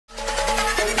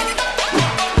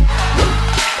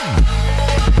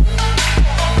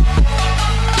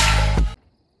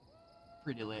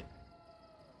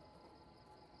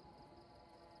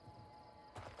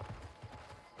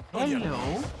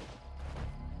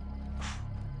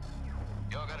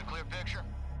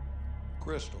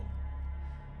Crystal.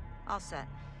 All set.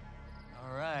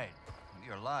 All right.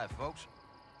 You're alive, folks.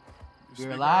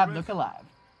 You're alive, look alive.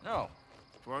 No.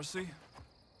 Farsi?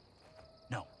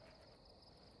 No.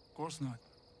 Of course not.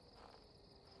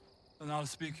 Then I'll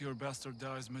speak your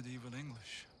bastardized medieval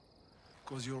English.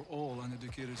 Because you're all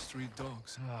uneducated street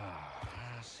dogs.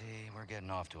 See, we're getting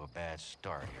off to a bad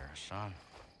start here, son.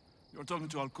 You're talking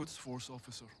to Al-Quds Force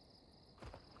officer.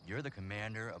 You're the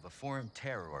commander of a foreign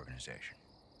terror organization.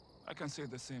 I can say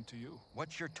the same to you.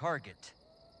 What's your target,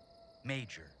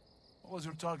 Major? What was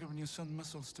your target when you sent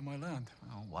missiles to my land?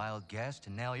 Oh, wild guess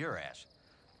to nail your ass.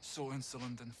 So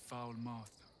insolent and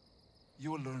foul-mouthed.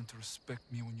 You will learn to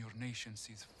respect me when your nation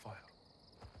sees fire.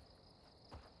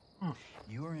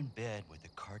 You're in bed with the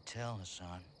cartel,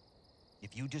 Hassan.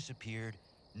 If you disappeared,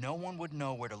 no one would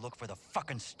know where to look for the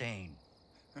fucking stain.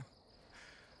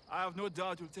 I have no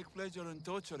doubt you'll take pleasure in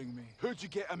torturing me. Who'd you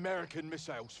get American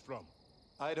missiles from?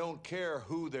 I don't care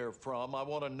who they're from. I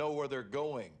want to know where they're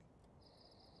going.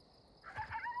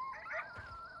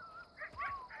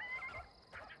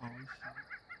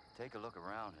 Take a look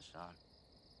around, Hassan.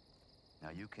 Now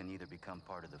you can either become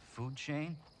part of the food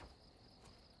chain,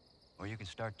 or you can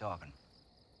start talking.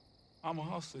 I'm a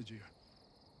hostage here.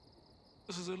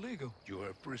 This is illegal. You're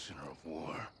a prisoner of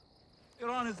war.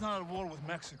 Iran is not at war with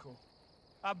Mexico.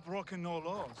 I've broken no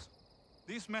laws.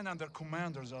 These men and their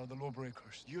commanders are the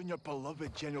lawbreakers. You and your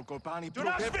beloved General Gorbani Do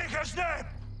not speak his name!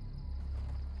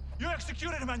 You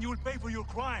executed him and you will pay for your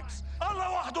crimes.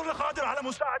 Allah wahdu qadir ala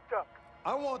musa'adak.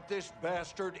 I want this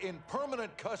bastard in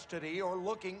permanent custody or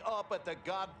looking up at the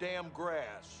goddamn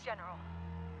grass. General,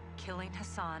 killing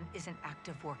Hassan is an act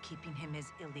of war. Keeping him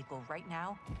is illegal. Right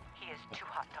now, he is too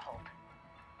hot to hold.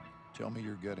 Tell me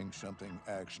you're getting something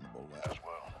actionable,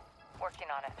 Laswell. Working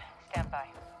on it. Stand by.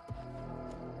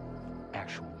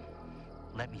 Actual.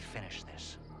 Let me finish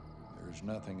this. There's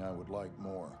nothing I would like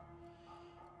more.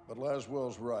 But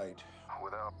Laswell's right.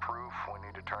 Without proof, we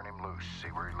need to turn him loose, see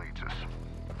where he leads us.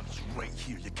 It's right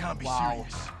here. You can't be Wow.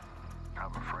 serious.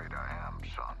 I'm afraid I am,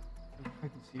 son. Are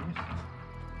you serious?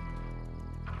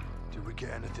 Did we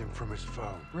get anything from his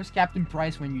phone? Where's Captain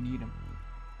Price when you need him?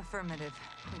 Affirmative.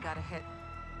 We got a hit.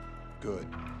 Good.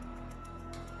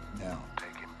 Now,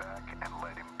 Take him back and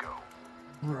let him go.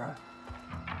 Bruh.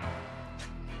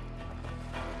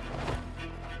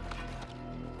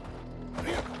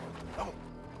 Oh.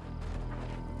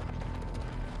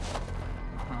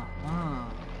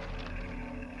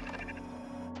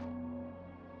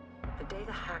 The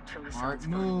data hacked from Smart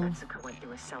Hassan's phone in move. Mexico went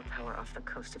through a cell tower off the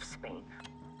coast of Spain.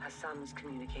 Hassan was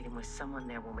communicating with someone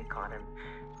there when we caught him.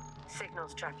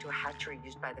 Signals tracked to a hatchery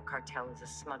used by the cartel as a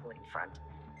smuggling front.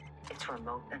 It's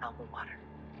remote and on the water.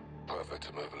 Perfect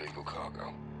to move illegal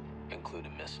cargo,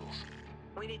 including missiles.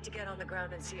 We need to get on the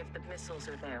ground and see if the missiles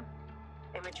are there.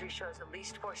 Imagery shows at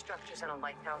least 4 structures and a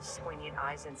lighthouse. We need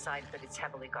eyes inside, but it's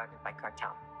heavily guarded by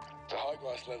cartel. The high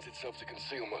glass lends itself to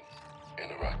concealment. In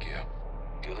Iraq here.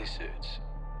 Ghillie suits.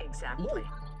 Exactly.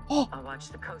 Oh. I'll watch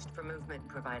the coast for movement and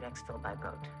provide exfil by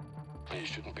boat. You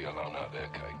shouldn't be alone out there,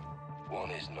 Kate.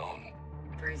 1 is none.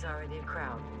 3's already a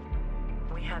crowd.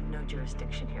 We have no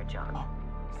jurisdiction here, John.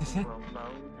 Oh, is this it? Roll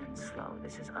low and slow.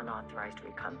 This is unauthorized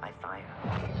recon by fire.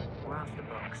 We're off the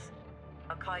books.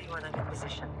 I'll call you when I'm in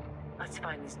position. Let's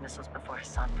find these missiles before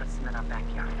Hassan puts them in our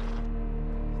backyard.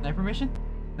 Sniper mission?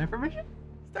 Sniper mission?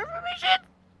 Sniper mission!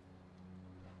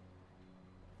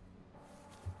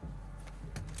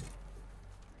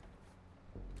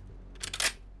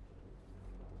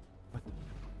 What the?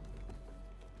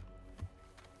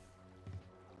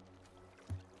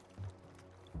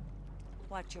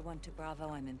 Watcher 1 to Bravo,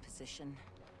 I'm in position.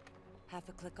 Half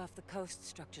a click off the coast,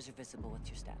 structures are visible. What's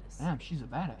your status? Damn, she's a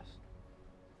badass.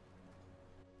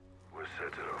 We're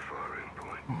set at our firing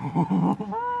point.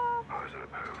 Eyes on a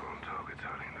pair of on targets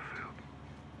hiding in the field.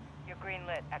 You're green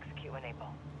lit. Execute when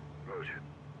able. Roger.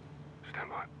 Stand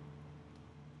by.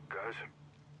 Guys,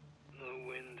 Low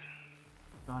wind,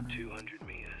 Gone. 200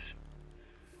 meters.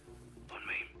 On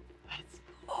me. Let's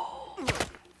go.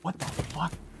 What the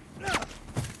fuck?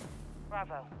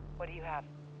 Bravo, what do you have?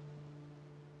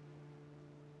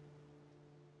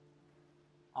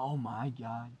 Oh my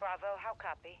god. Bravo, how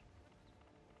copy?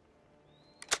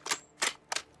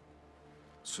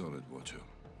 Solid, Watcher.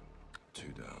 2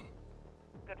 down.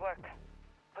 Good work.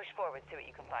 Push forward, see what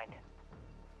you can find.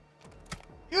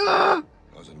 Yeah!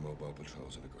 I was in mobile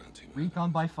patrols in the ground team.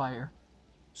 Recon by fire.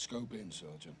 Scope in,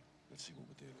 Sergeant. Let's see what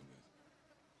we're dealing with.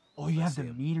 Oh, you have the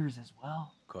meters as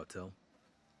well. Cartel.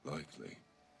 Likely.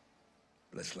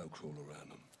 Let's low crawl around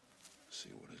them. See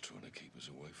what they're trying to keep us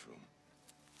away from.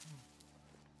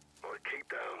 all right, keep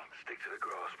down. Stick to the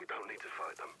grass. We don't need to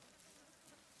fight them.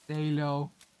 Stay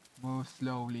low. Move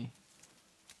slowly.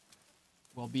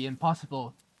 Will be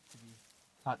impossible to be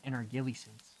caught in our ghillie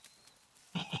sense.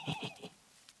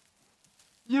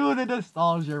 You the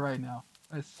nostalgia right now.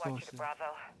 That's so Watch it, sick.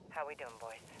 Bravo. How we doing,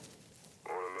 boys?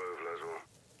 On the move, Laswell.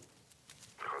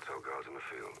 Cartel guards in the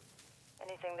field.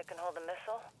 Anything that can hold a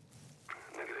missile?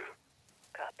 Negative.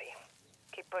 Copy.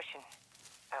 Keep pushing.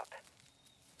 Out.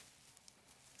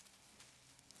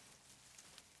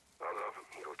 I'll up.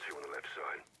 You got two on the left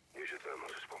side. Use your thermal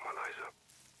to spot my laser.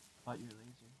 Spot your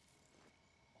laser.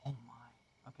 Oh my.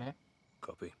 Okay.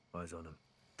 Copy. Eyes on him.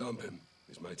 Dump him.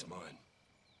 His mate's mine.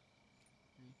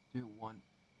 3, 2, 1.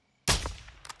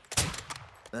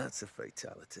 That's a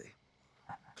fatality.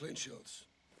 Clean shots.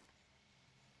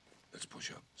 Let's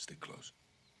push up. Stick close.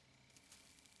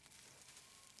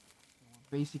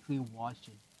 We're basically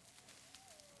watching.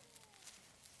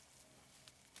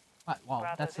 Wow, Bravo,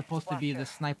 that's this is supposed to be the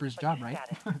Watcher. sniper's What's job, your right?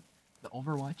 status? The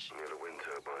Overwatch. Near the wind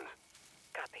turbines.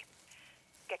 Copy.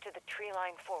 Get to the tree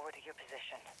line forward of your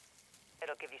position.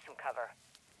 It'll give you some cover.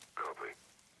 Copy.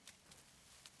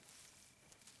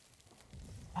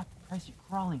 God, Christ, you're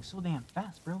crawling so damn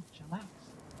fast, bro. Chillax.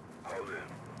 Hold it.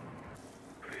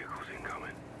 Vehicles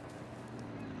incoming.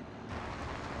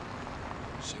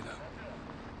 See that?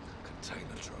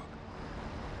 Container truck.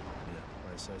 Yeah,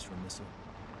 right size for a missile.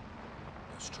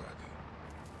 Let's track it.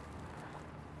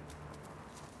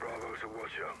 Bravo to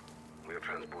Watcher. We have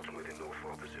transports within north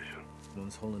of our position.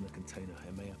 One's holding a container.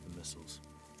 It may have the missiles.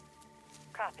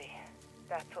 Copy.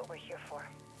 That's what we're here for.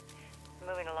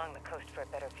 Moving along the coast for a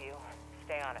better view.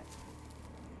 Stay on it.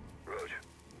 Roger.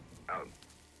 Out.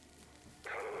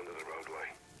 Tunnel under the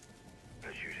roadway.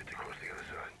 Let's use it to cross the other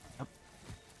side.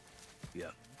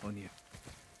 Yeah, on you.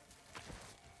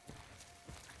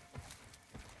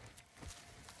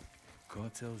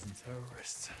 Cartels and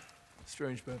terrorists.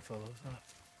 Strange bedfellows, huh?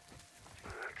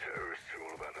 Terrorists are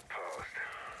all about the past.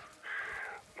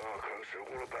 Narcos are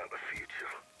all about the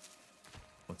future.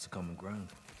 What's the common ground?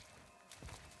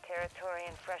 Territory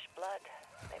and fresh blood.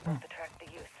 They both attract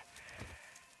the youth.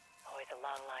 Always a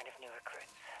long line of new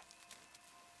recruits.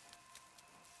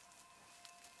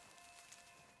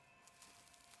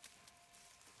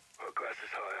 Our glass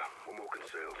is higher. We're more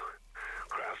concealed.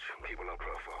 Crouch. Keep a low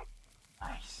profile.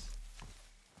 Nice.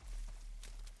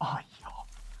 Oh, yo.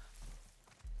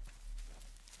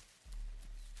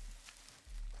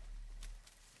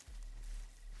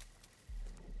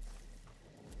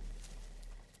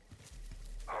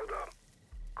 Hold up.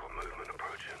 Got movement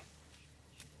approaching.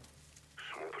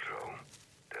 Small patrol.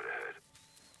 Dead ahead.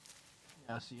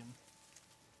 Yeah, I see him.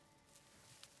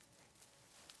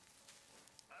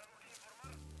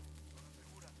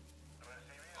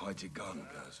 Hide your gun,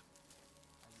 guys.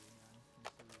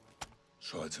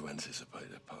 Try to anticipate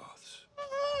their paths.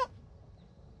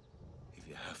 If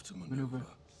you have to maneuver,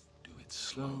 do it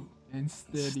slow and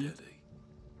steady.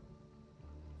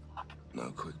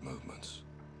 No quick movements.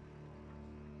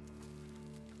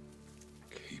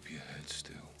 Keep your head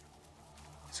still.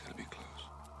 It's gonna be close.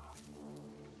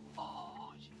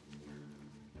 Oh, shit.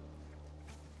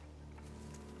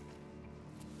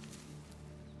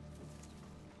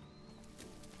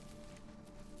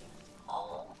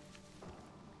 Oh.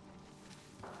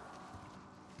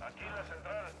 Aquí la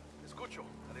central. Escucho.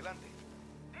 Adelante.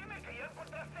 Dime que ya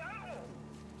encontraste algo.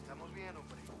 Estamos bien,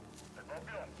 hombre. Te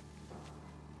copio.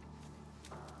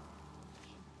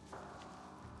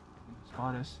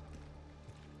 Spot us.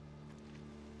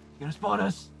 He's gonna spot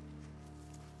us.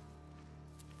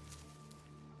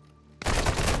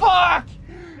 Fuck!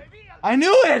 I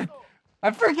knew it!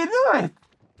 I freaking knew it!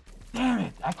 Damn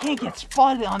it, I can't get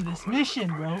spotted on this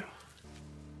mission, bro.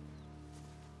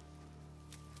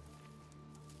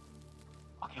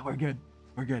 Okay, we're good.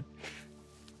 We're good.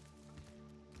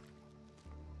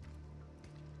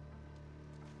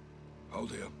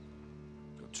 Hold here.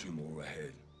 Got two more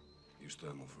ahead. Use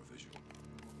thermal for a visual.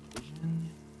 Vision.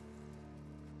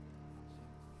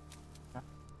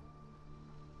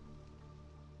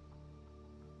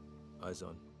 Eyes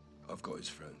on. I've got his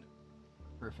friend.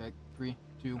 Perfect. 3,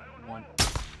 2, 1.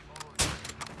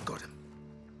 Got him.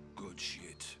 Good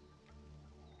shit.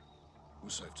 We're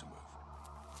safe to move.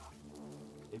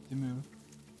 Safe to move.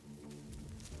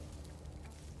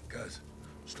 Guys,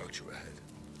 structure ahead.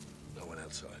 No one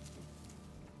outside.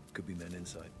 Could be men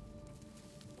inside.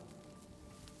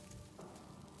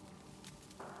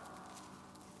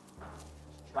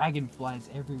 Dragonflies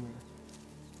everywhere.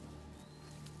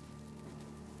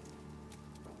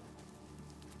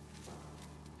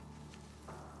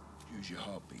 Use your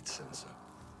heartbeat sensor.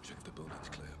 Check the building's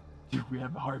clear. Dude, we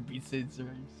have a heartbeat sensor. Are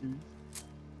you serious?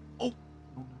 Oh!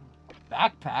 No, no, no.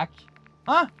 Backpack?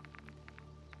 Huh?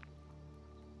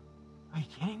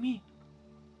 kidding me?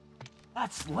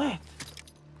 That's lit.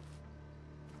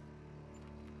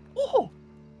 Oh!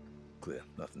 Clear.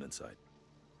 Nothing inside.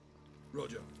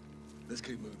 Roger. Let's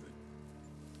keep moving.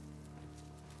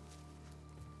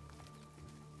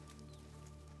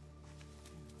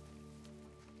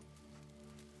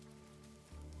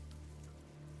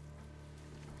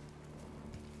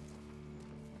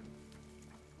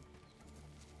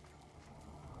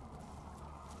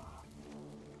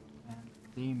 And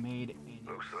they made an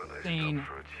insane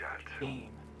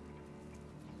game.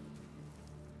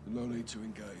 No need to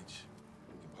engage.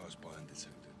 We can pass by undetected.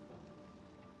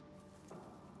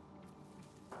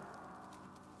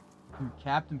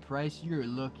 Captain Price, you're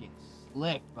looking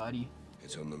slick, buddy.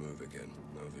 It's on the move again.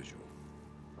 No visual.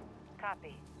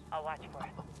 Copy. I'll watch for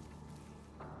it.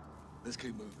 Let's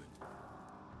keep moving.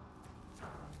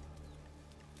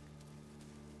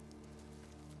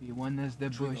 The one is the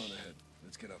Tree line bush. ahead.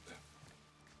 Let's get up there.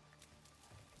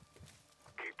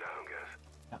 Keep down, guys.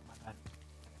 Yeah, my bad.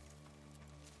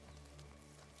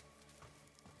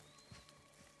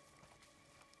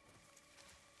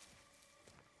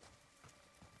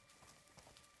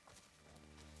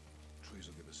 Trees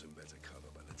will give us some better cover,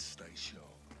 but let's stay sharp.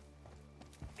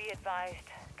 Be advised,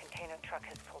 container truck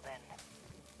has pulled in.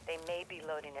 They may be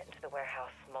loading it into the warehouse.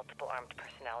 Multiple armed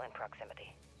personnel in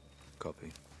proximity.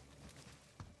 Copy.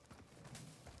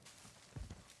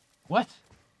 What?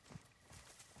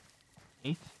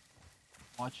 8?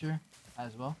 Watcher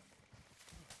as well?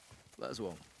 As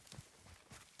well.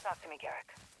 Talk to me,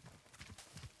 Garrick.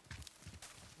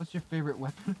 What's your favorite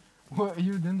weapon? What,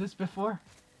 you done this before?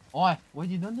 Oh, what,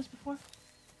 you done this before?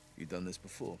 You done this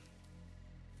before?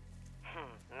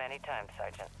 Many times,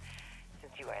 Sergeant.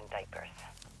 Since you were in diapers.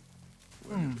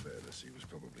 Well, in fairness, he was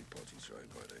probably potty trained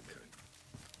by then, Kane.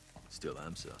 Still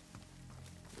am, sir.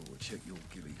 Well, we'll check your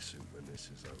ghillie suit when this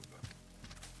is over.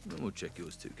 And we'll check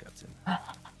yours too, Captain.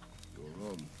 You're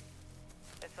on.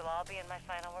 This will all be in my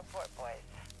final report, boys.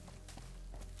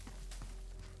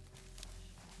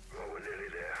 Well, we're nearly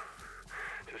there.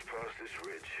 Just past this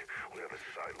ridge, we have a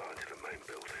sight line to the main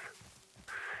building.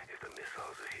 If the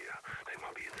missiles are here, they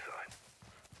might be inside.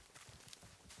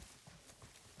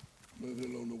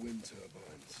 Moving along the wind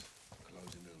turbines.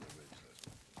 Closing in on the ridge,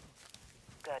 Leslie.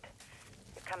 Good.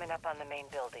 You're coming up on the main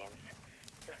buildings.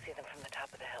 You'll see them from the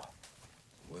top of the hill.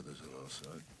 Weather's on our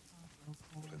side.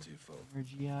 Plenty of fog.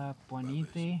 Energia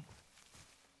Ponente.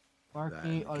 Parque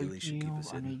Ghillie should keep Olpio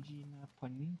us hidden. Energia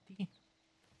Ponente.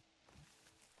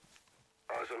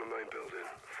 Eyes on the main building.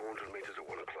 400 meters at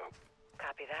 1 o'clock.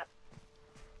 Copy that.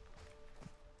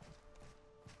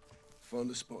 Find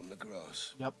a spot in the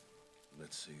grass. Yep.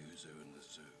 Let's see who's who in the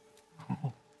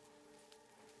zoo.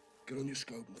 Get on your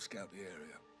scope and scout the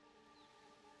area.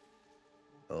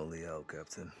 Only out,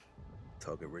 Captain.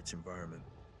 Target-rich environment.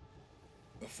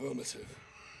 Affirmative.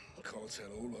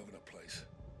 Cartel all over the place.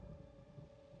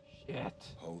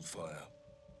 Shit. Hold fire.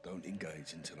 Don't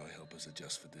engage until I help us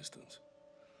adjust for distance.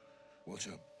 Watch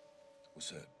up. What's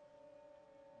that?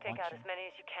 Take out as many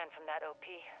as you can from that OP.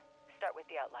 Start with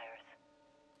the outliers.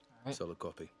 Right. Solid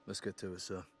copy. Let's get to it,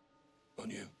 sir. On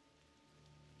you.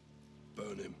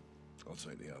 Burn him. I'll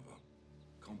take the other.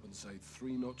 Compensate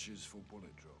 3 notches for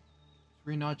bullet drop.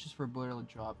 3 notches for bullet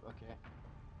drop. Okay.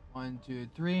 1, 2,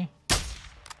 3.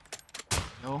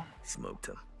 No. Smoked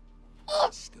him.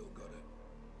 Still got it.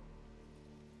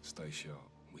 Stay sharp.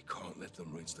 We can't let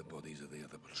them reach the bodies of the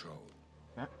other patrol.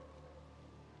 Okay.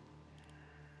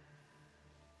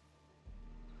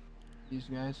 These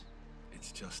guys.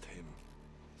 It's just him.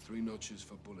 3 notches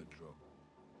for bullet drop.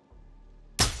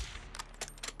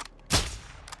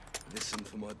 Listen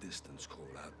for my distance call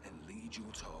out and lead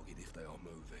your target if they are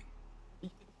moving.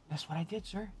 That's what I did,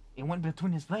 sir. It went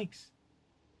between his legs.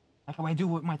 Like how I do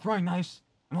with my throwing knives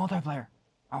and multiplayer.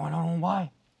 I don't know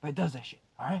why, but it does that shit,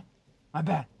 alright? My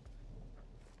bad.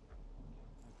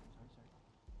 Sorry.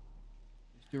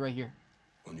 Just do right here.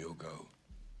 On your go.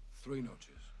 3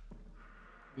 notches.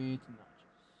 3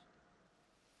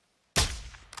 notches.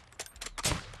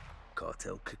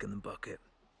 Cartel kicking the bucket.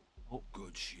 Oh,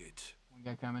 Good shit. one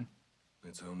guy coming.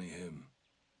 It's only him.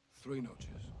 3 notches.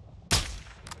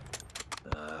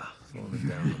 Falling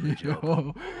down on the job.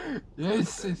 Yo,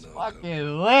 this is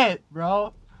fucking lit,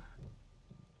 bro.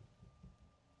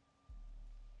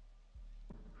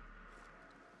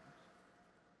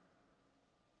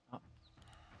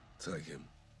 Take him.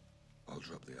 I'll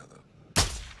drop the other.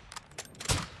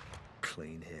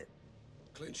 Clean hit.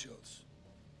 Clean shots.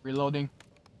 Reloading.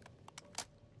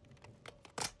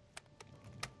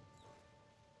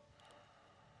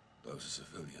 Those are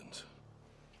civilians.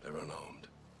 They're unarmed.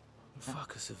 The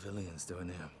fuck are civilians doing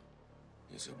here?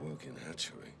 It's a working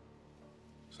hatchery.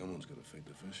 Someone's got to feed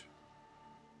the fish.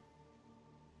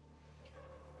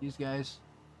 These guys.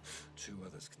 2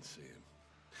 others can see him.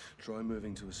 Try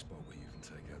moving to a spot where you can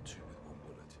take out 2 with 1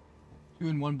 bullet. 2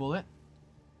 in 1 bullet.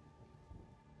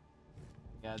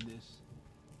 Got this.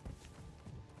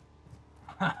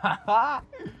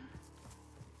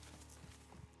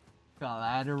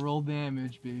 Collateral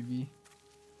damage, baby.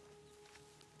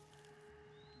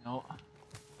 No.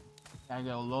 Gotta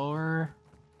go lower.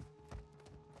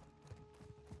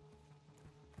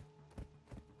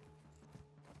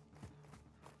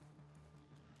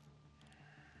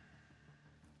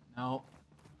 No.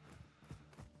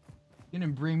 You're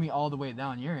gonna bring me all the way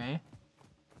down here, eh?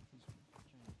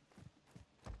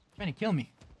 Trying to kill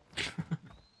me.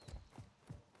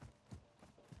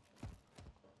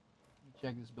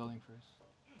 Check this building first.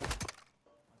 Okay,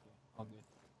 all good.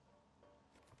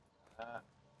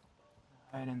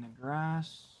 Hide in the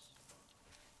grass.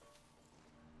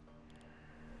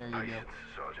 There you go.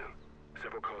 Sergeant.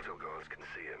 Several cartel guards can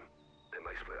see him. They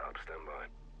may split up. Stand by.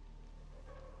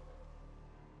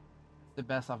 It's the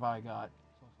best I've got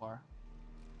so far.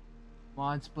 Come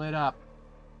on, split up.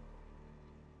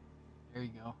 There you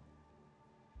go.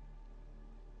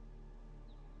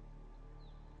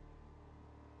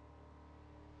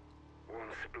 One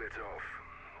split off.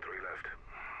 3 left.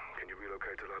 Can you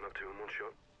relocate to line up 2 in 1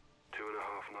 shot?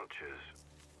 2.5 notches.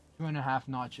 2.5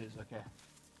 notches, okay.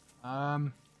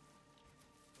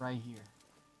 Right here.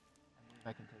 I believe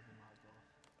I can take them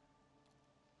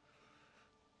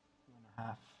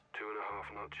out. 2.5.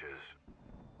 2.5 notches.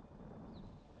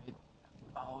 Right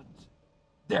about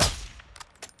there.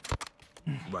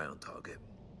 Right on target.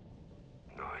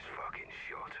 Nice fucking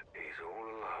shot. He's all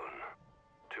alone.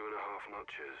 2.5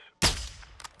 notches.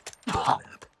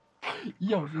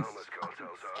 Yo, this. Almost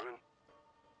cartel siren.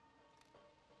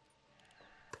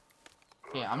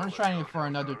 Okay, I'm gonna try for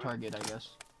another target, I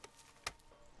guess.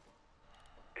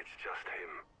 It's just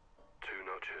him. 2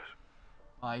 notches.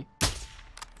 Bye.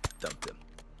 Dumped him.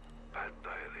 Bad day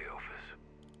at the office.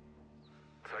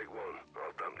 Take 1,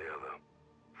 I'll dump the other.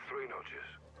 3 notches.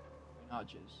 3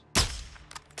 notches.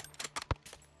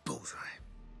 Bullseye.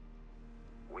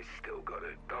 We still got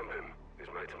it. Dump him. His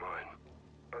mate's mine.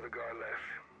 Other guy left.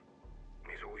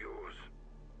 He's all yours.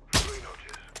 3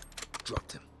 notches.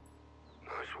 Dropped him.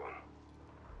 Nice one.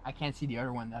 I can't see the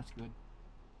other one, that's good.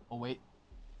 Oh, wait.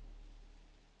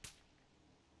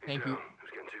 Thank you. He's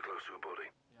getting too close to a body.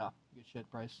 Yeah, good shit,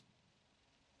 Bryce.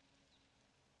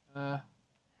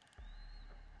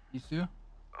 These 2?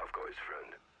 I've got his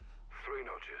friend. 3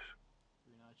 notches.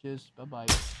 3 notches, bye-bye.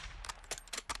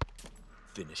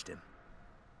 Finished him.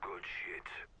 Good shit.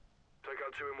 Take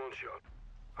out 2 in 1 shot.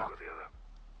 I've got the other.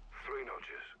 3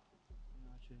 notches. 3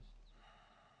 notches.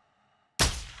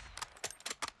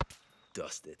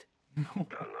 Dusted. No. Done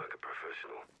like a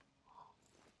professional.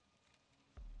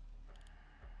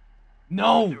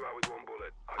 No! 2 out with 1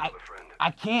 bullet. I got a friend.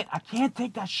 I can't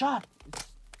take that shot. I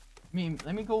mean,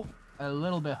 let me go a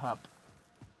little bit up.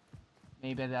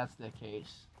 Maybe that's the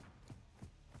case.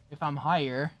 If I'm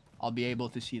higher, I'll be able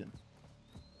to see them.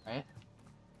 Right?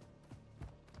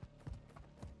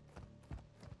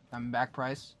 Coming back,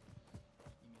 Price.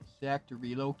 Give me a sec to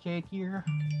relocate here.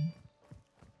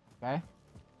 Okay.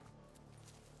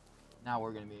 Now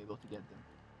we're gonna be able to get them.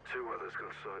 2 others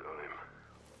got sight on him.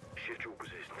 Shift your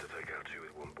position to take out 2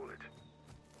 with 1 bullet.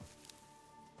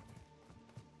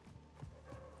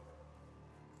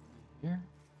 Here.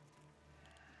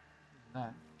 What's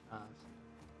that?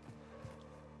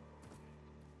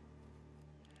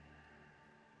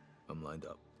 I'm lined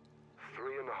up.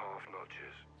 3.5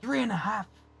 notches. 3.5.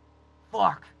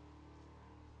 Fuck.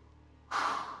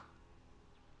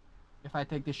 If I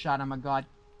take this shot, I'm a god.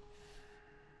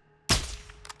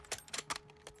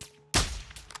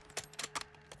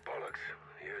 Bollocks.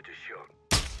 You heard your shot.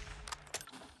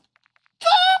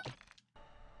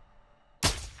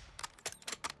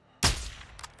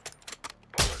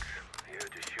 Bollocks. You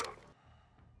heard your shot.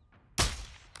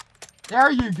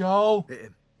 There you go. Hit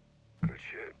him. Good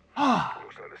shit.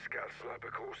 Looks like the scout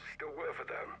sniper course is still worth for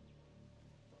them.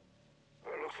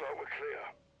 Well, looks like we're clear.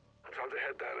 Time to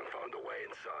head down and find a way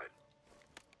inside.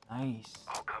 Nice.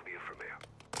 I'll cover you from here.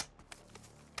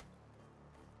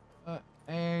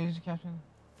 Hey, Captain.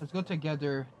 Let's go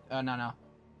together. No.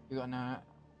 You're gonna...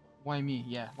 Why me?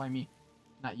 Yeah, why me?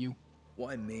 Not you.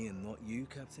 Why me and not you,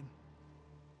 Captain?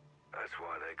 That's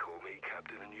why they call me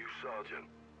Captain and you Sergeant.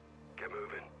 Get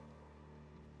moving.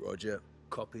 Roger.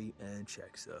 Copy and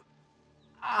check, sir.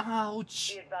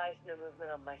 Ouch! Be advised, no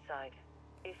movement on my side.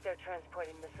 If they're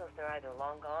transporting missiles, they're either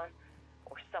long gone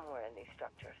or somewhere in these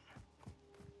structures.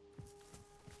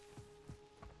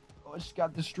 Oh, I just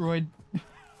got destroyed.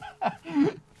 You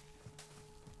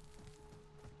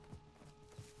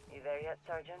there yet,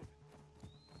 Sergeant?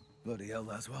 Bloody hell,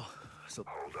 Laswell. So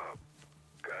Hold up.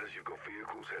 Guys, you've got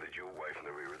vehicles headed your way from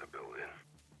the rear of the building.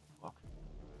 Fuck.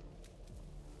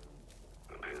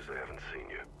 Appears they haven't seen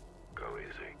you. Go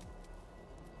easy.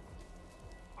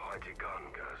 Hide your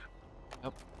gun, guys.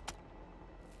 Yep.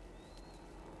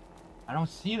 I don't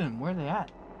see them. Where are they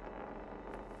at?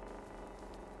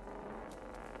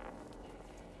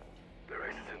 They're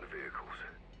exiting the vehicles.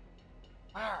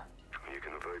 Where? You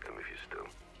can avoid them if you're still.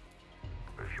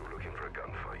 But if you're looking for a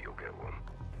gunfight, you'll get one.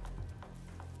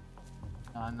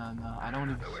 No, no, no. I don't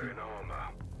even They're see wearing them.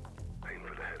 armor. Aim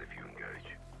for the head if you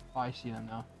engage. Oh, I see them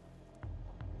now.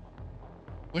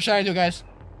 What should I do, guys?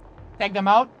 Take them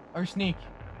out or sneak?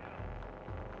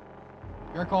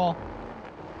 Your call.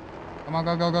 Come on,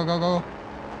 go, go, go, go, go.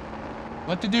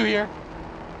 What to do here?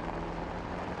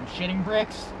 I'm shitting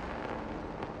bricks.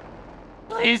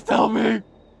 Please tell me.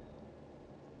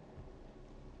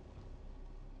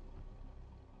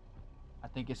 I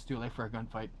think it's too late for a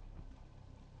gunfight.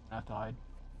 I have to hide.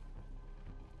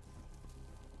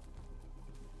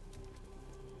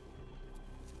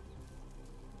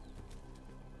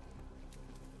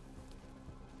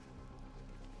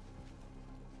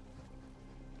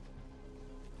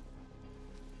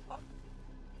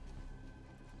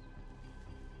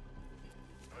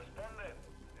 Responde.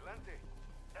 Delante.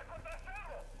 ¿Ya encontraste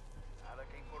algo? Nada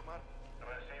que informar.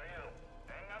 Recibido.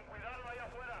 Tengan cuidado allá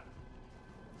afuera.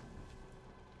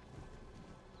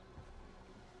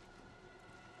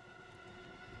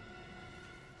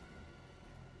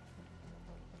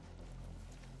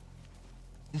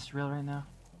 Is this real right now?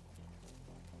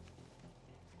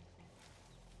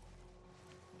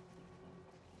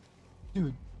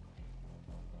 Dude.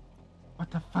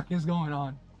 What the fuck is going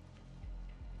on?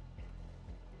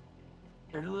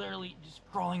 They're literally just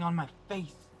crawling on my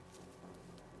face.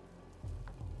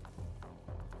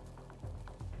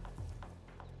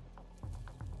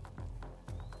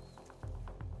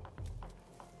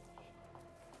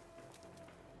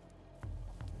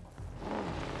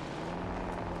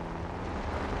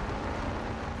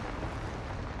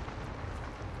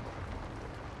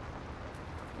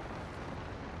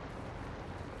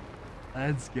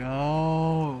 Let's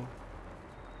go.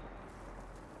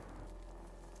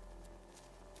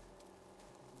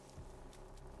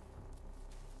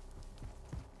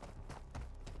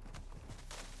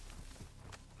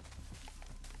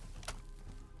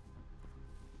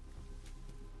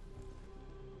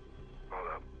 Hold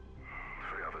up.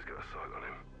 3 others got a sight on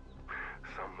him.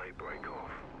 Some may break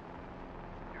off.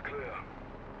 You're clear.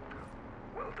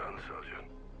 Well done, Sergeant.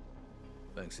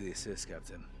 thanks for the assist,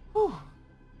 Captain. Whew.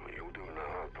 You're doing the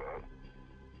hard part.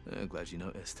 I'm glad you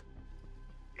noticed.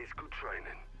 It's good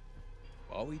training.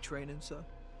 Are we training, sir?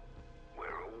 We're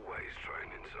always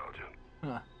training, Sergeant.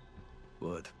 Huh.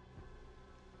 Word.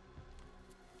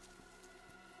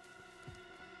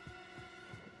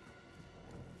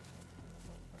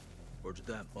 Roger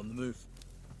that. On the move.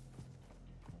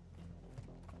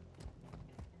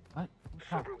 What?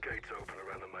 Several gates open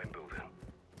around the main building.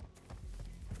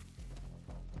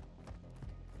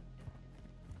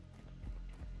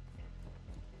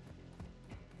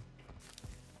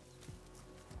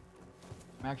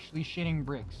 I'm actually shitting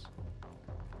bricks.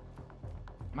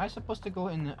 Am I supposed to go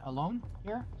in alone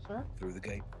here, sir? Through the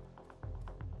gate.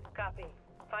 Copy.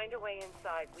 Find a way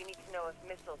inside. We need to know if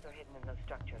missiles are hidden in those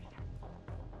structures.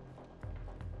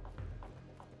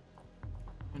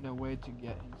 Find a way to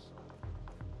get inside.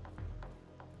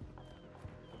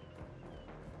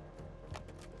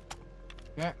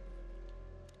 Okay.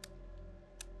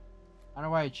 How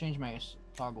do I change my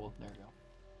toggle? There we go.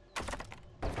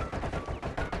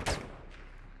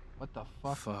 What the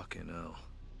fuck? Fucking hell.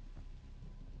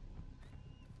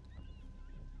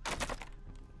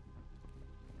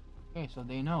 Okay, so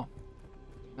they know.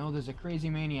 They know there's a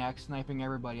crazy maniac sniping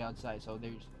everybody outside, so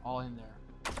they're just all in there.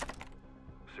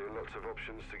 Seeing lots of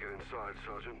options to get inside,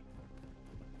 Sergeant.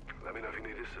 Let me know if you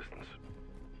need assistance.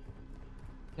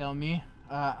 Tell me.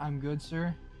 I'm good,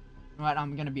 sir. You know what?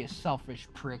 I'm gonna be a selfish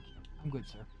prick. I'm good,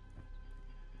 sir.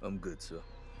 I'm good, sir.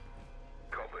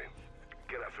 Copy.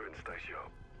 Get after it and stay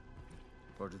sharp.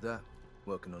 Roger that.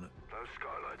 Working on it. Those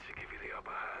skylights should give you the upper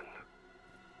hand.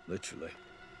 Literally.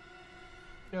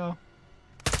 Yo.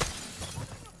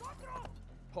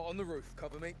 Hot on the roof.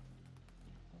 Cover me.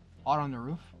 Out on the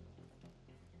roof.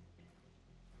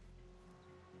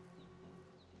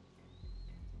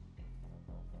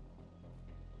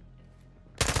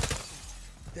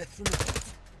 Death from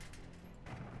the...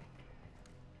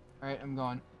 Alright, I'm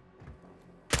going.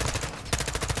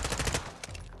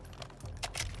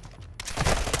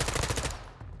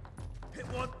 Hit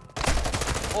one.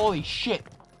 Holy shit.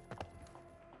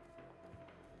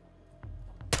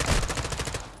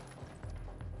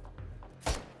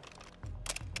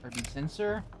 Heartbeat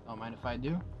sensor. Don't mind if I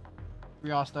do.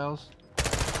 3 hostiles.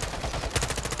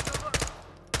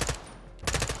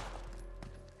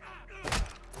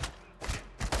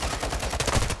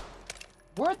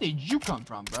 Where did you come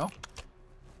from, bro?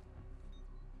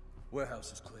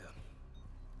 Warehouse is clear.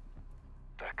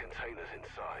 That container's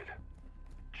inside.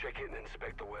 Check it and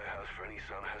inspect the warehouse for any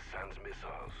son Hassan's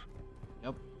missiles.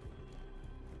 Yep.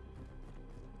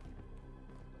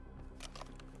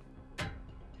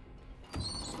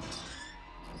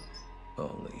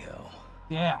 Holy hell.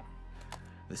 Yeah.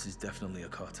 This is definitely a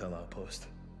cartel outpost.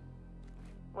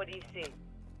 What do you see?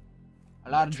 A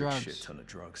lot of Electric drugs. Shit ton of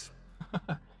drugs.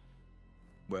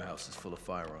 Warehouse is full of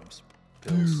firearms,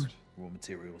 pills, raw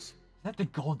materials. Is that the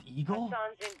Gold Eagle?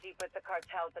 Hassan's in deep with the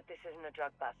cartel, but this isn't a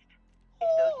drug bust. If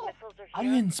those missiles are How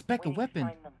do you inspect a we need to weapon?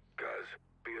 find them. Guys,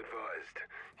 be advised.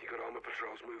 You got armor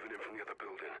patrols moving in from the other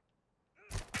building.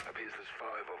 Appears there's 5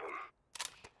 of them.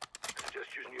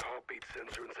 Suggest using your heartbeat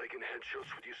sensor and taking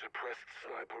headshots with your suppressed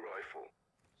sniper rifle.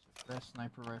 Suppressed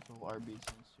sniper rifle, RB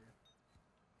sensor.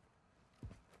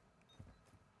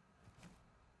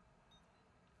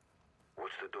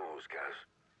 Watch the doors, Gaz.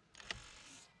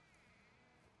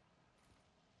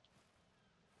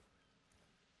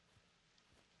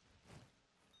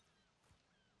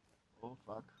 Oh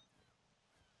fuck.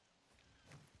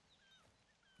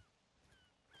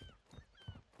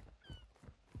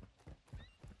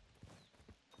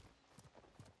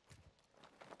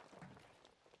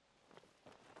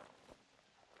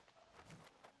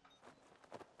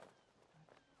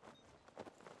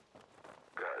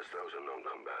 Guys, those are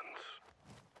non-combatants.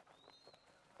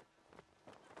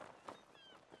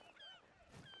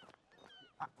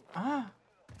 Ah.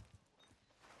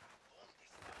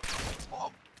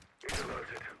 He's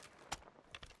alerted.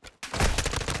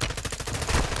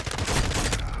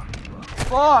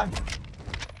 Fuck!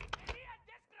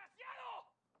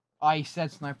 Oh, he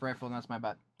said sniper rifle, and that's my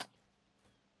bad.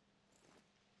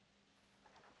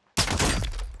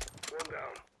 One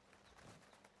down.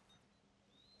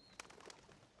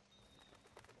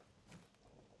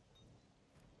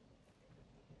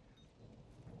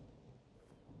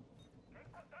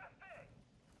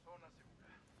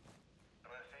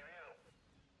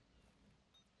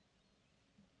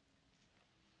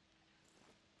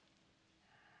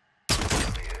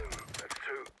 That's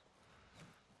 2.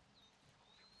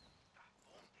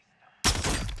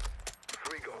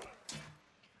 3 gone.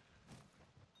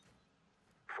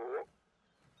 4.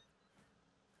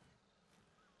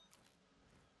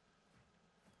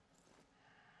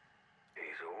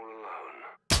 He's all alone.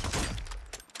 5.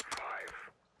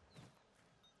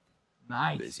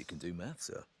 Nice. Biz, you can do math,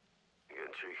 sir. You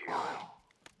getting cheeky, man?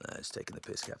 Nah, it's taking the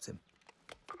piss, Captain.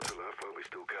 Got to laugh while we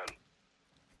still can.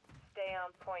 Stay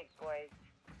on point, boys.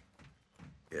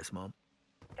 Yes, Mom?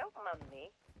 Don't mum me.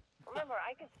 Remember,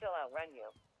 I can still outrun you.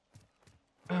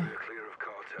 Area clear of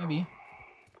cartel. Maybe.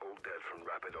 All dead from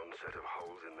rapid onset of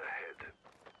holes in the head.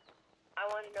 I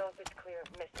want to know if it's clear of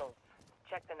missiles.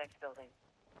 Check the next building.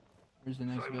 Where's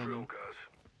the next Same drill, building? guys.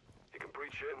 You can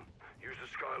breach in, use the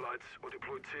skylights, or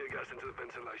deploy tear gas into the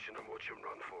ventilation and watch him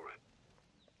run for it.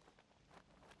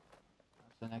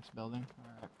 That's the next building.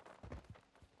 Alright.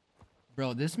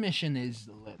 Bro, this mission is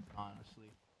lit,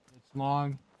 honestly. It's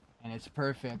long, and it's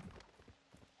perfect.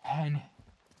 And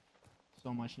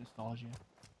so much nostalgia.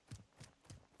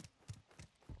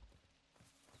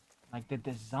 Like the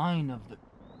design of the...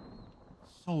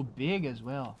 so big as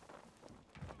well.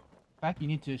 In fact, you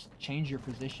need to change your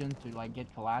position to like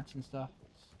get collapse and stuff.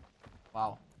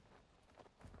 Wow.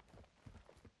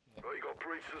 Well, you got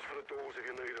breaches for the doors if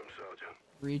you need them, Sergeant.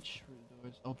 Reach for the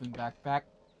doors. Open backpack.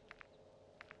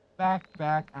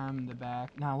 Backpack. I'm the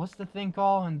back. Now, what's the thing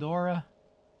called in Dora?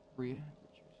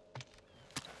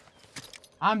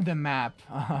 I'm the map.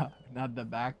 Not the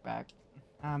backpack.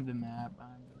 I'm the map.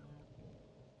 I'm the map.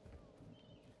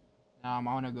 Now I'm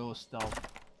gonna go stealth.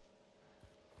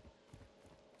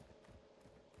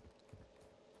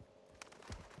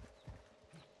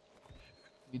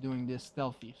 You're doing this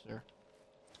stealthy, sir.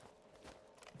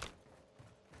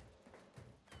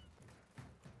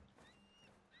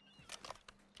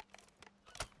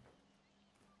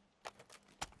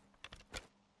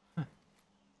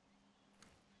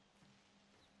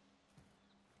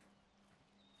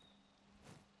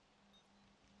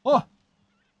 Oh!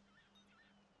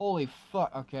 Holy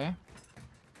fuck, okay.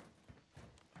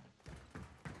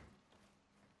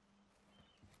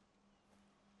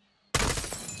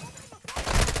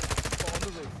 On the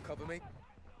roof, cover me.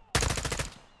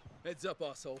 Heads up,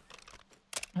 asshole.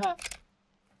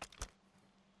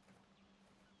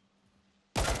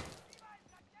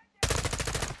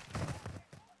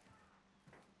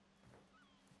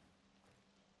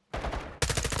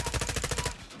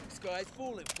 Sky's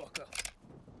falling, fucker.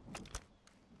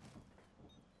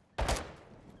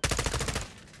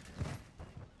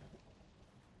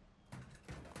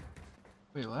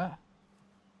 Wait, what?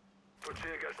 Put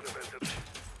tear gas in the vent.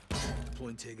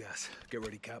 Deploying tear gas. Get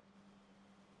ready, Cap.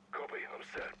 Copy, I'm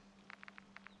set.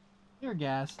 Tear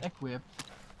gas equipped.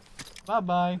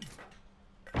 Bye-bye.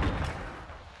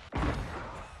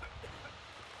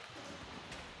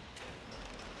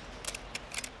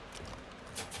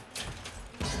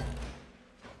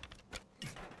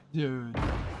 Dude.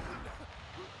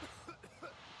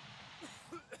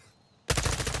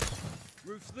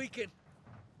 Roof's leaking.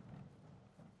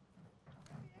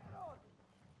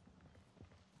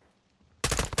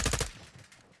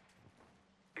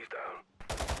 He's down.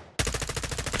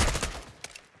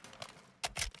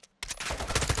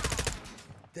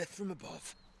 Death from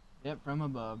above. Yep, from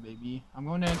above, baby. I'm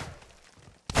going in.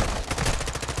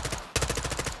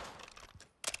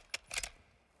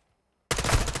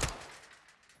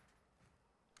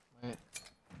 Wait.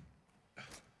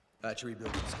 Archery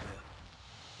building's clear.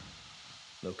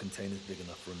 No containers big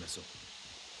enough for a missile.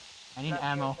 I need Not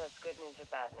ammo. sure if that's good news or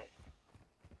bad news.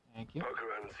 Thank you. Poke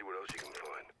around and see what else you can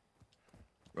find.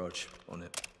 Rog, on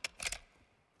it.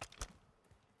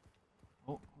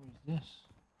 Oh, what is this?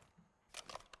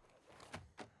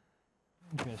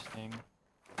 Interesting.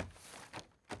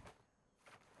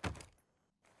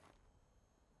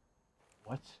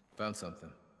 What? Found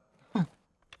something.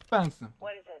 Found some.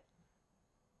 What is it?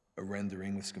 A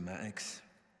rendering with schematics.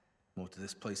 More to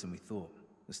this place than we thought.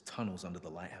 There's tunnels under the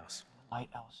lighthouse.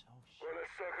 Lighthouse. Oh shit. Well,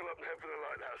 let's circle up and head for the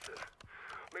lighthouse then.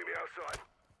 Meet me outside.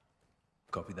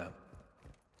 Copy that.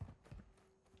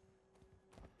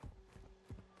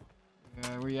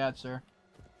 Where you at, sir?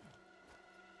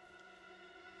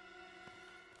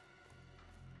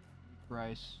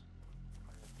 Price.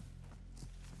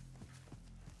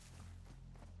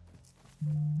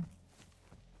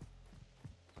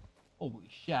 Holy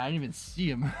shit, I didn't even see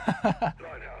him.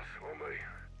 Lighthouse, on me.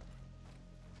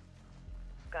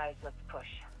 Guys, let's push.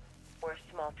 We're a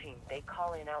small team. They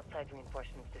call in outside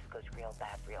reinforcements. This goes real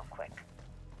bad real quick.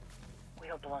 We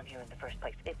don't belong here in the first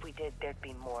place. If we did, there'd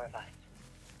be more of us.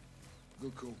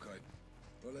 Good call, Kate.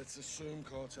 But let's assume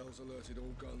cartels alerted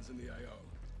all guns in the AO.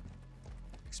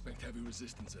 Expect heavy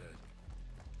resistance ahead.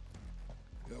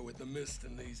 You know, with the mist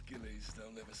and these ghillies,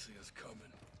 they'll never see us coming.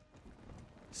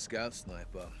 Scout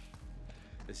sniper.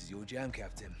 This is your jam,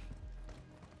 Captain.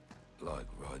 Like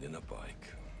riding a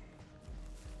bike.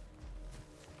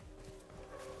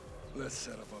 Let's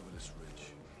set up over this ridge.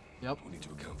 Yep. We need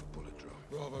to account for bullet drop.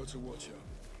 Bravo to Watcher.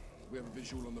 We have a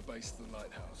visual on the base of the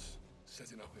lighthouse.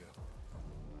 Setting up here.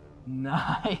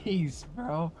 Nice,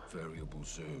 bro. Variable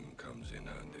zoom comes in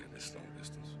handy at this long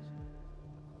distance.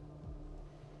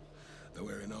 They're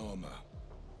wearing armor.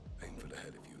 Aim for the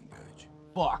head if you engage.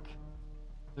 Fuck.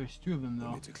 There's two of them We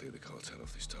though. need to clear the cartel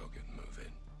off this target and move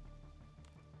in.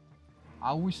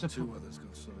 Are we Two supposed? others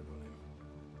got sight on him.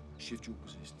 Shift your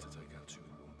position to take out two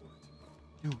with one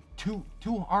bullet. Dude,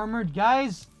 two armored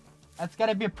guys? That's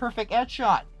gotta be a perfect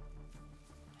headshot.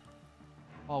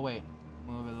 Oh wait,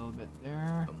 move it a little bit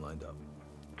there. I'm lined up.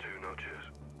 2 notches.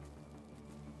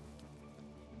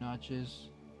 Notches.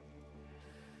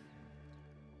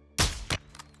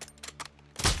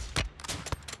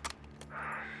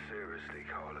 Seriously,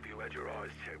 Carl, have you had your eyes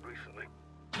checked recently?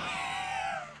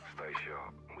 Stay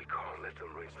sharp. We can't let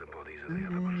them reach the bodies of the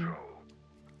other patrol.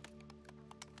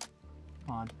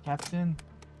 Come on, Captain.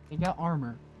 They got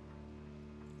armor.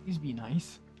 Please be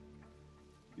nice.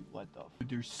 Dude, what the?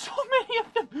 There's so many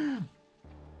of them.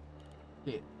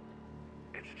 Okay.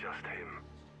 It's just him.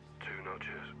 2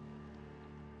 notches.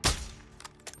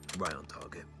 Right on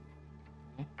target.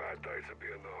 Bad day to be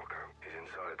a narco. He's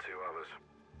inside 2 others.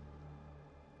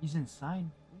 He's inside.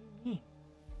 What do you mean?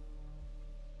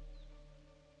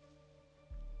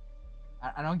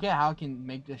 I don't get how it can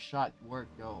make this shot work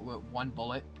though with one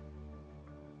bullet.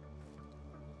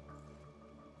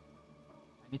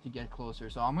 I need to get closer,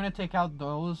 so I'm gonna take out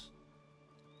those.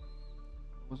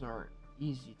 Those are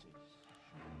easy to.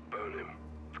 Burn him.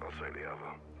 I'll take the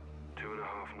other.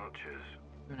 2.5 notches.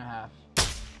 2.5.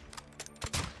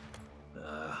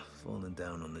 Falling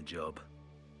down on the job.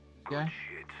 Okay.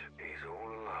 Shit, he's all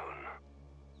alone.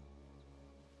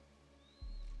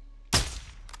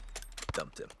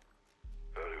 Dumped him.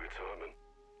 Early retirement.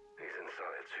 He's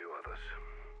inside 2 others.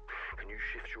 Can you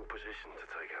shift your position to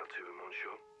take out 2 in one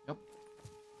shot? Yep.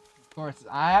 Of course,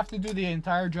 I have to do the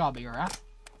entire job here, huh?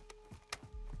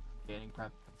 Getting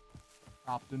prepped.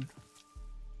 Propped in.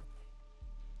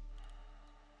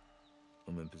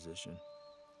 I'm in position.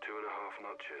 2.5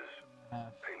 notches.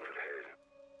 Painful head.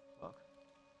 Look.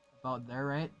 About there,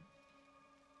 right?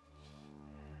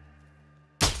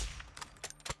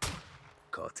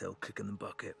 Cartel kicking the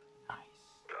bucket. Nice.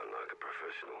 Done like a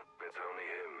professional. It's only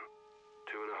him.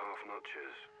 2.5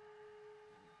 notches.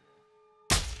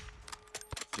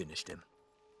 Finished him.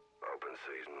 Open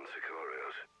season on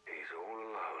Sicarios. He's all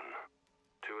alone.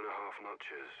 2.5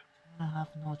 notches.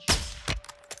 2.5 notches.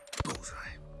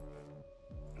 Bullseye.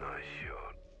 Nice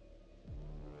shot.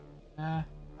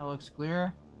 That looks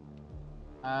clear.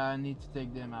 I need to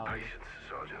take them out. Patience,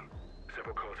 Sergeant.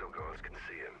 Several cartel guards can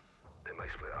see him. They may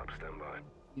split up. Stand by.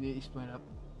 He split up.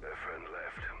 Their friend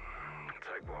left.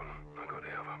 Take one. I got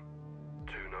the other.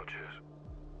 2 notches.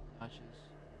 Notches.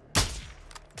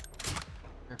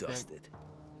 Perfect. Dusted. This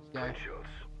guy. Good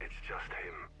shots. It's just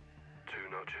him. 2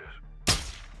 notches.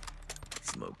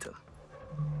 Smoked him.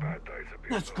 Bad day to be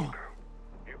Let's a go. local.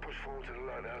 You push forward to the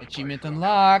lighthouse. Achievement place,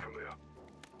 unlocked. from here.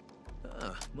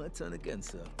 Ah, my turn again,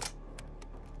 sir.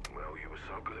 Well, you were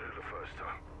so good at it the first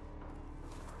time.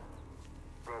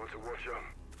 Robert to Watcher.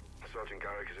 Sergeant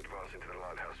Garrick is advancing to the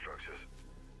lighthouse structures.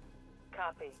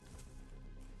 Copy.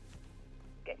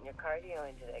 Getting your cardio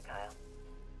in today, Kyle.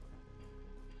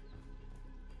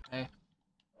 Hey.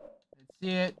 Let's see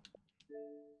it.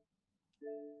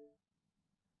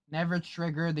 Never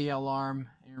trigger the alarm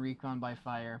in Recon by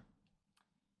fire.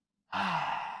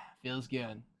 Feels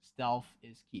good. Stealth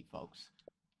is key, folks.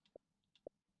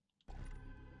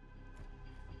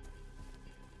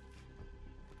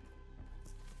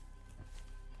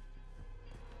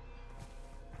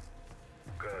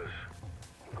 Guys,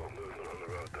 we've got movement on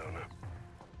the road down there.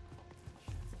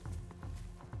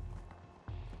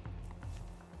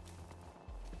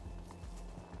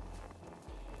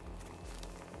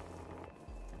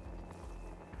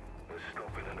 Let's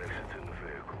stop it and exit in the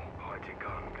vehicle. Hide your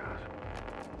gun, guys.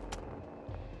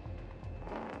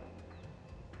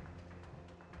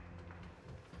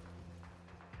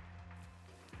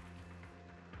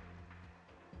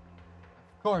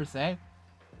 Of course, eh?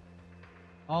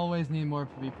 Always need more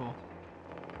people.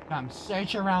 Come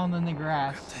search around in the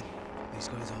grass. Captain, these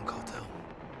guys aren't cartel.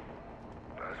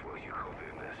 That's what you call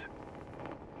doing this.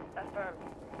 Affirm.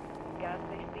 Guys,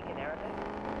 they speak in Arabic?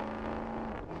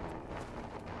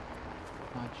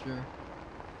 Not sure.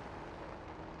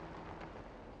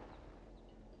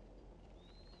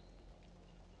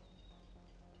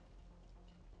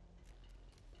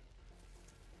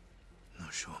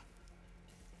 Not sure.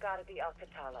 Gotta be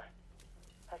Al-Qatala.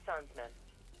 Hassan's men.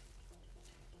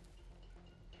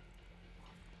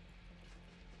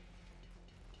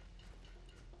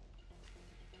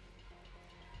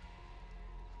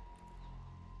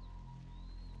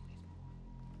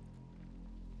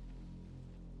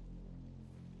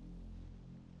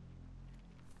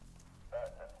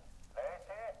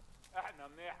 احنا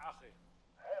منيح اخي.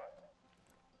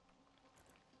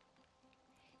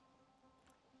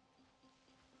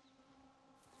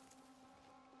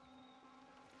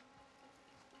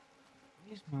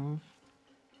 Please move.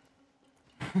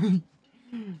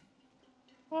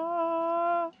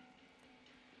 Ah.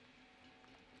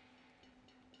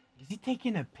 Is he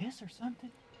taking a piss or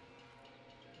something?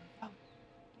 Oh,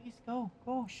 please go,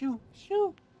 shoot.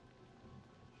 Shoot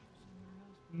somewhere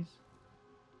else, please.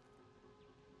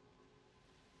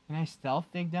 Can I stealth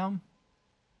takedown?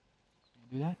 Can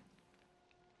I do that?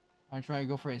 I'll try to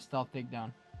go for a stealth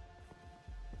takedown.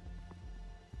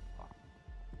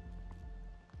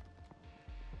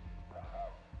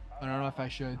 I don't know if I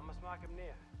should. عم اسمعك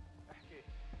منيح. احكي.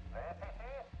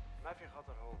 ما في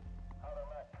خطر هون.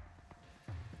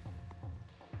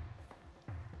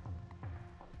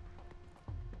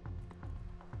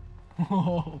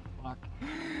 Oh, fuck.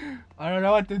 I don't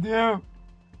know what to do.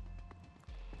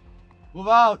 Move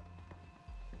out.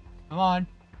 Come on.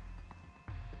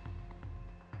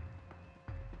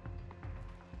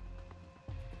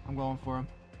 I'm going for him.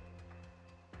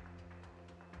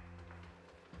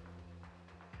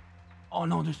 Oh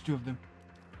no, there's 2 of them.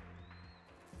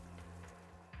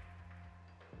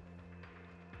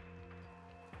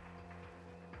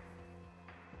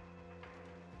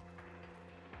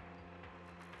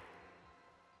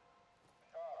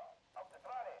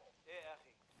 ايه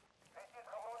اخي. في شيء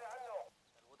تخبروني عنه.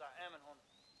 الوضع آمن هون.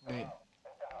 Wait.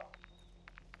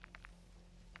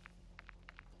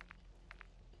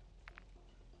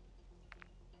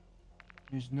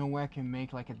 There's no way I can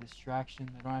make like a distraction.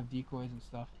 I don't have decoys and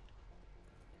stuff.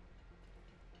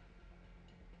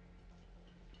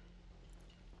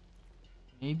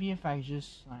 Maybe if I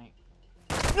just like...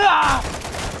 Ah!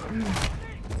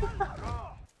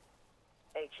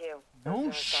 AQ.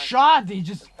 No shot! They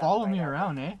just follow me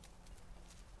around, eh?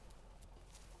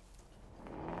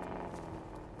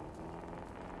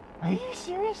 Are you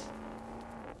serious?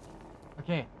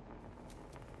 Okay.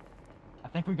 I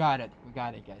think we got it. We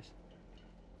got it, guys.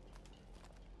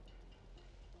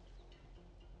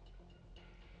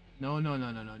 No.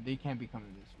 They can't be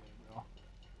coming this way, bro.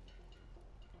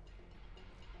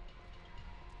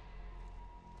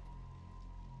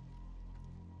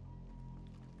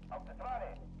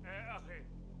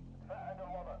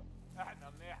 I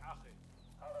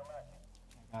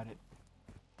got it.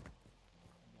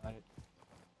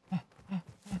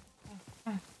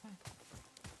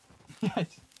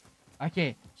 Yes.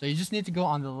 Okay, so you just need to go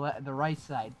on the right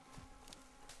side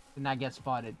to not get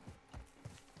spotted.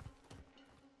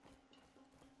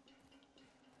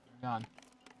 You're gone.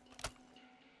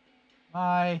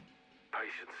 Bye.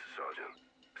 Patience, Sergeant.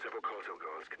 Several cartel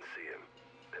guards can see him.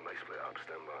 They may split up.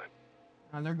 Stand by.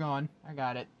 Oh, they're gone. I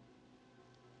got it.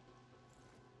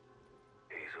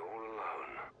 He's all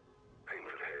alone. Aim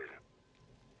for the head.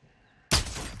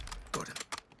 Got him.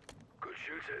 Good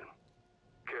shooting.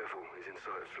 Careful, he's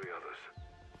inside of 3 others.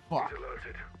 Fuck. He's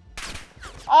alerted.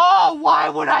 Oh, why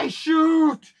would I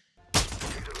shoot?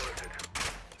 He's alerted.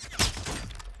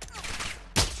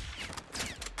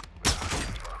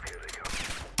 Fuck, here they come.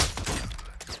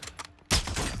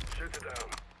 Shoot it down.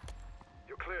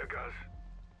 You're clear, guys.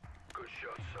 Good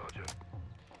shot, Sergeant.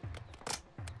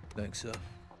 Thanks, sir.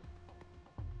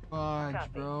 Fudge, Copy.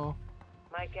 bro.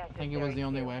 My guess I think is it was very the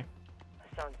only few. way.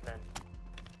 Hassan's men.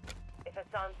 If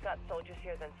Hassan's got soldiers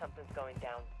here, then something's going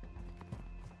down.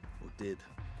 Or did.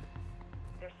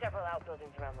 There's several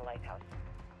outbuildings around the lighthouse.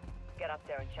 Get up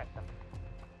there and check them.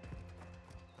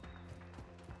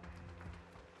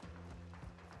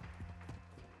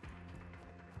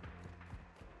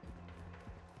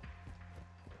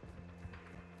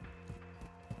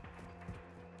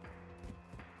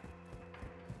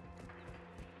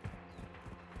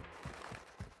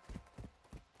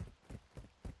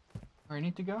 Where I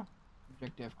need to go?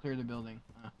 Objective, clear the building.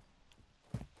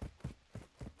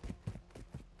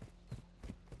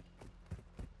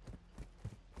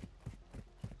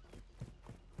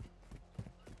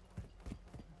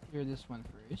 Clear this one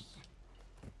first.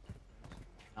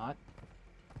 Not.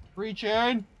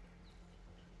 Breaching!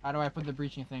 How do I put the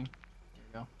breaching thing? There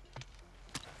we go.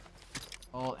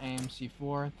 Alt aim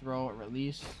C4, throw,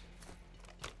 release.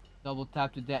 Double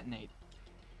tap to detonate.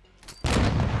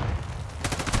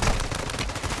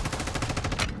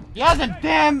 Yeah, the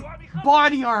damn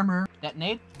body armor!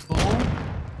 Detonate. Boom.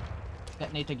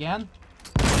 Detonate again.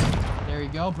 There you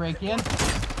go. Break in.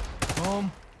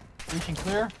 Boom. Breaching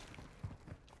clear.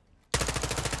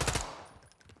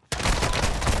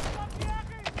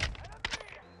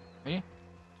 Ready?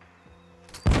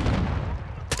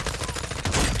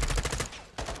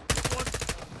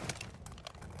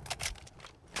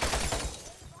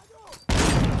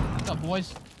 What's up,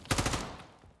 boys?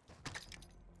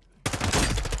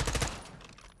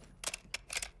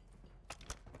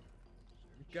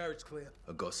 Garage clear.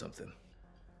 I got something.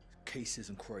 Cases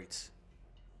and crates.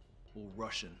 All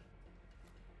Russian.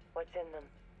 What's in them?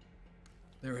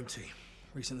 They're empty.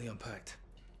 Recently unpacked.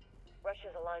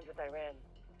 Russia's aligned with Iran.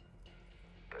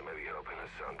 They may be helping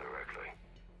Hassan directly.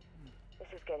 This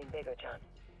is getting bigger, John.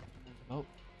 Oh.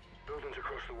 Buildings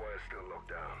across the way are still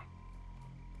locked down.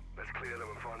 Let's clear them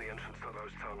and find the entrance to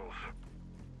those tunnels.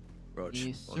 Rog.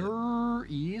 Yes, on it. sir.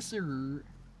 Yes, sir.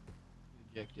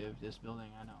 Objective, this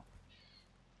building, I know.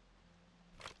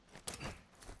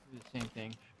 Do the same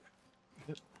thing.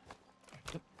 Yep.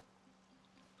 Yep.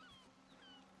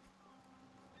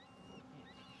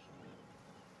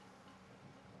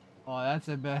 Oh, that's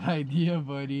a bad idea,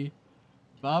 buddy.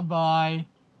 Bye-bye.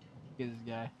 Look at this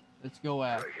guy. Let's go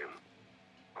out. Take him.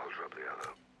 I'll drop the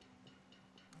other.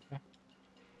 Okay.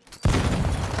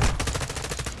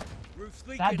 Roof's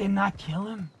leaking. That did not kill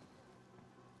him.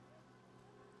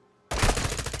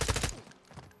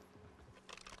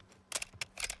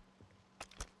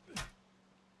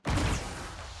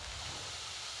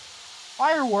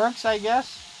 Fireworks, I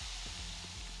guess.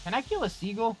 Can I kill a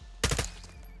seagull?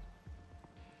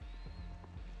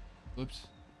 Oops.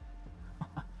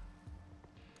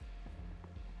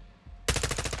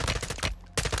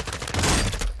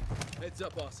 Heads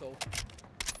up, asshole.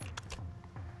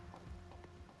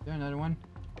 There, another one.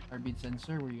 Heartbeat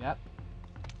sensor, where you at?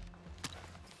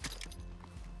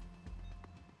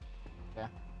 Okay.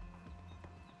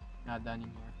 Not done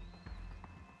anymore.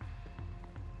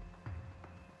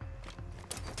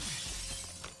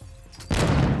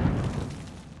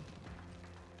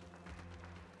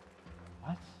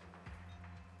 What?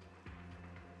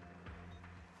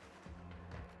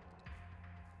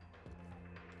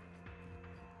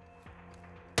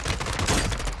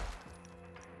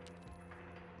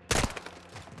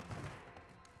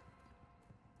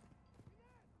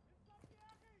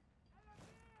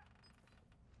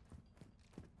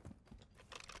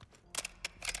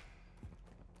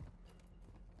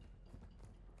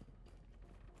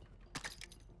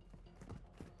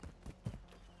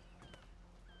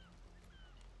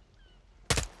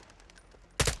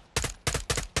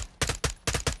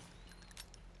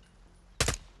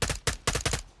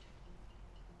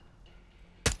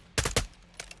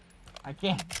 I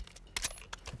can't.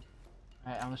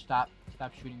 Alright, I'm gonna stop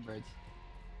shooting birds.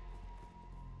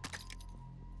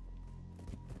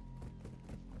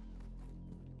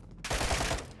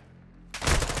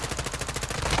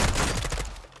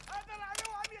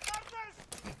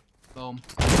 Boom.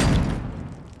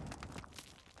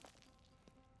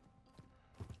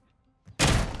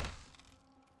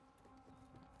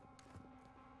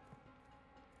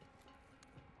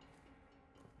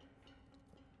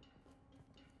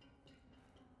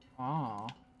 Oh.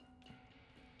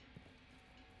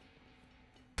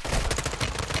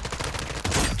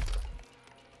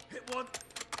 Hit one.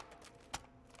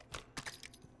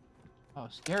 Oh,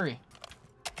 scary.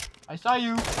 I saw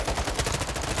you.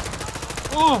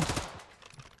 Oh.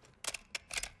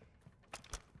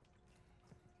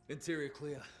 Interior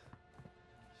clear.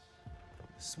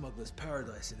 Smuggler's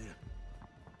paradise in here.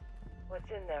 What's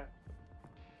in there?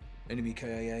 Enemy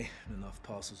KIA and enough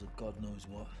parcels of God knows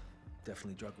what.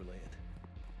 Definitely drug related.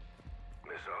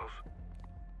 Missiles?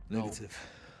 Negative.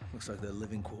 Looks like they're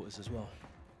living quarters as well.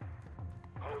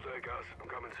 Hold there, guys. I'm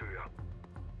coming to you.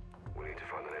 We need to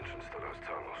find an entrance to those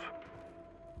tunnels.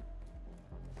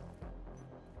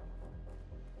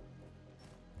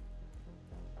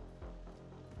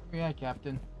 Yeah,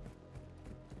 Captain.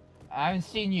 I haven't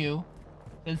seen you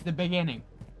since the beginning.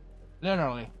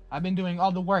 Literally. I've been doing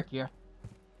all the work here.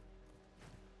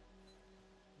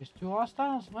 There's 2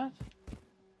 hostiles? What?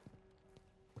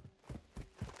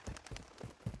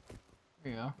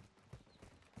 There you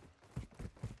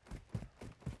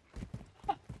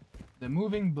go. The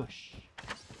moving bush.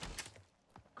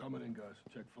 Coming in, guys.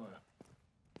 Check fire.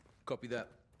 Copy that.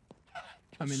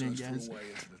 Coming in, Search for guys. a way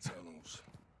into the tunnels.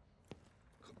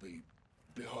 Could be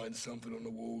behind something on the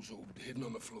walls or hidden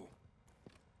on the floor.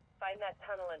 Find that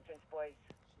tunnel entrance, boys.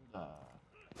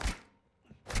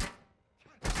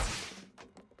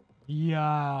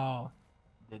 Yo.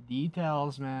 The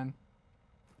details, man.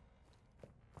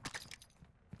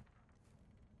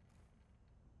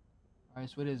 Alright,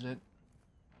 so what is it?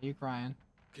 Are you crying?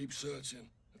 Keep searching.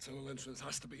 The tunnel entrance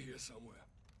has to be here somewhere.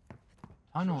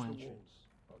 Tunnel Search the entrance. walls.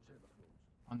 I'll check the floors.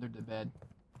 Under the bed.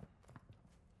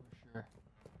 For sure.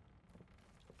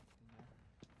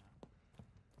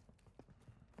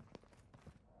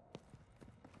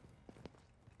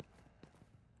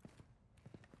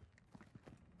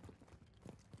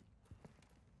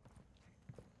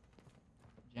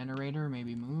 Generator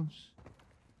maybe moves.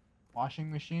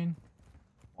 Washing machine.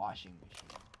 Washing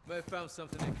machine. May have found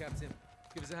something there, Captain.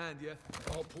 Give us a hand, yeah?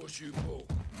 I'll push you, pull.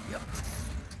 Yep.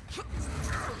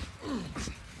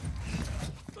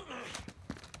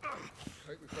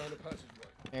 Think we found a passageway.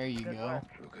 There you Good go. work.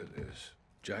 Look at this.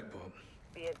 Jackpot.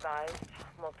 Be advised,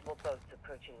 multiple boats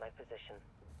approaching my position.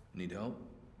 Need help?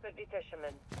 Could be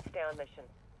fishermen. Stay on mission.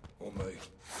 On me.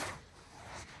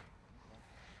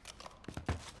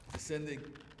 Descending.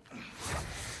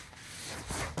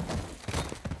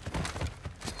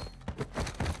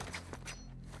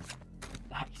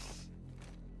 Nice.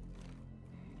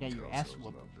 Get your ass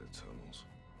whooped. Love their tunnels.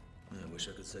 I wish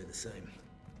I could say the same.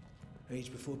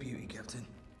 Age before beauty, Captain.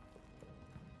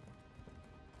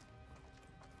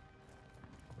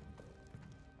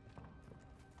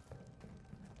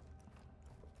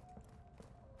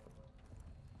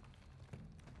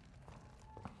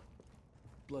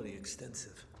 Bloody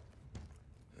extensive.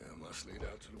 Yeah, must lead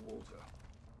out to the water.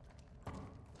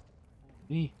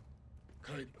 Me.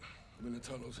 Kate, I'm in the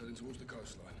tunnels heading towards the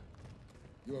coastline.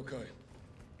 You okay?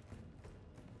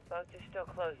 Boats are still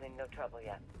closing. No trouble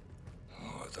yet.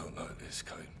 Oh, I don't like this,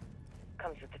 Kate.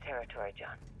 Comes with the territory,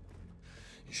 John.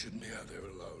 You shouldn't be out there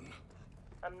alone.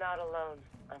 I'm not alone.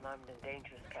 I'm armed and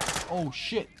dangerous, Captain. Oh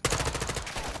shit.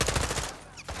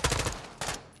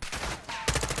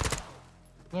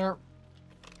 Clear.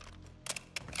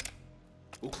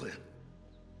 All clear.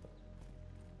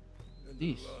 End of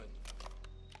These. the line.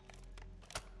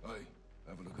 Hey,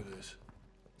 have a look at this.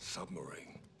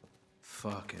 Submarine.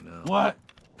 Fucking hell. What?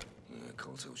 Yeah,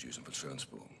 cartel's using for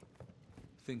transport.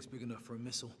 Thing's big enough for a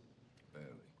missile.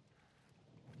 Barely.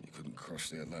 You couldn't cross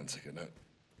the Atlantic in that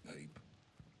heap.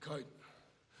 Kate,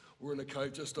 we're in a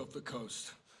cave just off the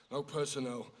coast. No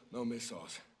personnel, no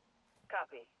missiles.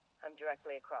 Copy. I'm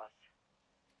directly across.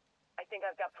 I think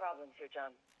I've got problems here,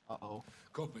 John. Uh-oh.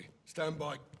 Copy. Stand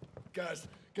by. Gaz,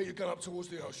 get your gun up towards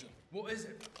the ocean. What is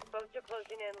it? Boats are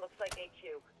closing in. Looks like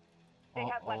HQ. They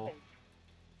have Uh-oh. weapons.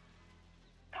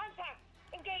 Contact!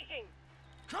 Engaging!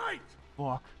 Kate!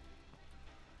 Fuck.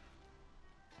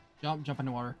 Jump in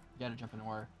the water. You gotta jump in the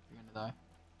water. You're gonna die.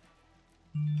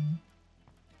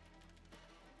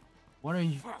 What are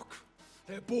you? Fuck!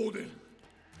 They're boarding.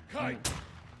 Kate!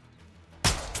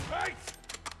 Kate!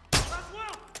 As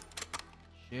well!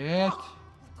 Shit. I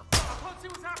can't see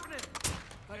what's happening.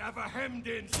 They have a hemmed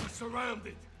in, so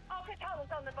surrounded. All cartels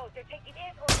on the boat. They're taking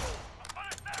it or me.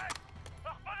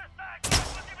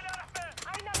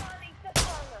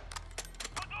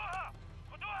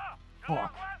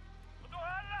 Fuck.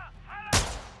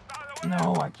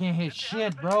 No, I can't hit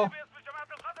shit, bro.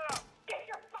 Get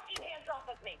your fucking hands off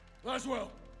of me. Laswell.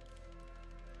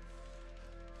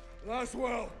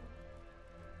 Laswell.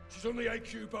 She's on the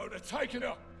AQ boat. They're taking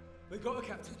her. They got her,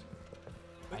 Captain.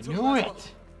 I knew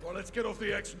it. Well, let's get off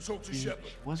the X and talk to Shepard.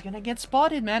 She was gonna get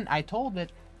spotted, man. I told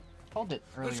it. Told it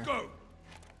earlier. Let's go.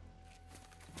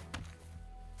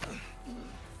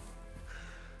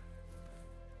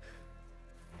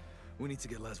 We need to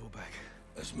get Laswell back.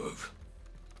 Let's move.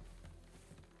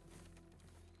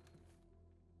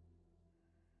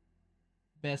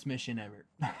 Best mission ever.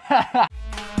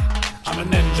 I'm a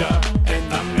ninja,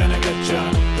 and I'm gonna get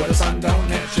ya where the sun don't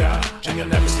hit ya, and you'll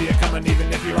never see it coming.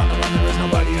 Even if you're on the run, there is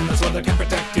nobody in this world that can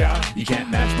protect ya. You can't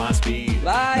match my speed.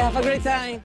 Bye, have a great time.